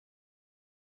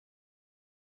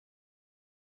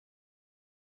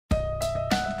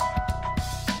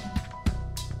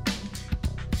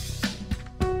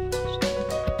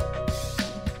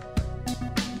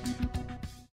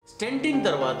Stenting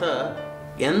తర్వాత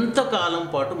ఎంతకాలం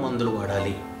పాటు మందులు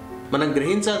వాడాలి? మనం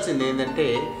గ్రహించాల్సింది ఏంటంటే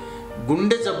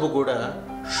గుండె జబ్బు కూడా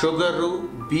షుగరు,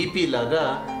 బీపీ లాగా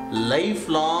లైఫ్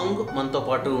లాంగ్ మనతో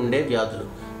పాటు ఉండే వ్యాధులు.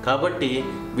 కాబట్టి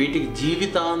వీటికి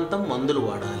జీవితాంతం మందులు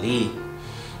వాడాలి.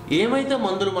 ఏమైతే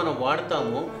మందులు మనం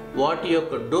వాడతామో వాటి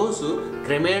యొక్క డోసు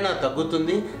క్రమేణా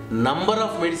తగ్గుతుంది, నంబర్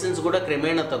ఆఫ్ మెడిసిన్స్ కూడా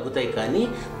క్రమేణా తగ్గుతాయి. కానీ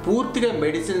పూర్తిగా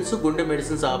మెడిసిన్స్, గుండె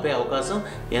మెడిసిన్స్ ఆపే అవకాశం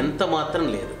ఎంత మాత్రం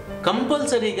లేదు.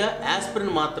 కంపల్సరీగా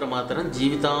ఆస్పిరిన్ మాత్రం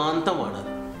జీవితాంతం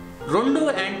వాడాలి. రెండో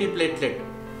యాంటీప్లేట్లెట్,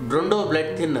 రెండో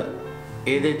బ్లడ్ థిన్నర్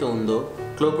ఏదైతే ఉందో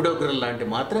క్లోపిడోగ్రిల్ లాంటి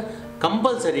మాత్ర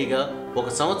కంపల్సరీగా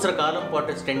 1 సంవత్సర కాలం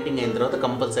పాటు స్టెంటింగ్ అయిన తర్వాత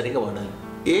కంపల్సరీగా వాడాలి.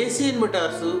 ఏసీ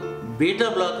ఇన్హిబిటార్స్, బీటా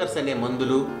బ్లాకర్స్ అనే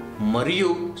మందులు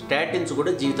మరియు స్టాటిన్స్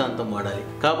కూడా జీవితాంతం వాడాలి.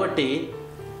 కాబట్టి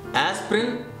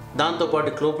ఆస్పిరిన్,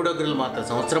 దాంతోపాటు క్లోపిడోగ్రిల్ మాత్రం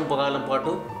సంవత్సరం కాలం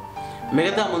పాటు,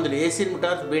 మిగతా మందులు AC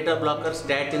inhibitors, beta blockers,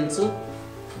 statins,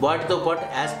 వాటితో పాటు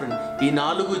ఆస్పిరిన్, ఈ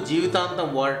 4 జీవితాంతం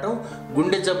వాడటం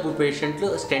గుండె జబ్బు పేషెంట్లు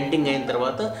స్టెంటింగ్ అయిన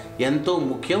తర్వాత ఎంతో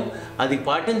ముఖ్యం. అది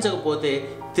పాటించకపోతే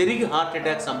తిరిగి హార్ట్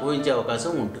అటాక్ సంభవించే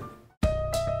అవకాశం ఉంటుంది.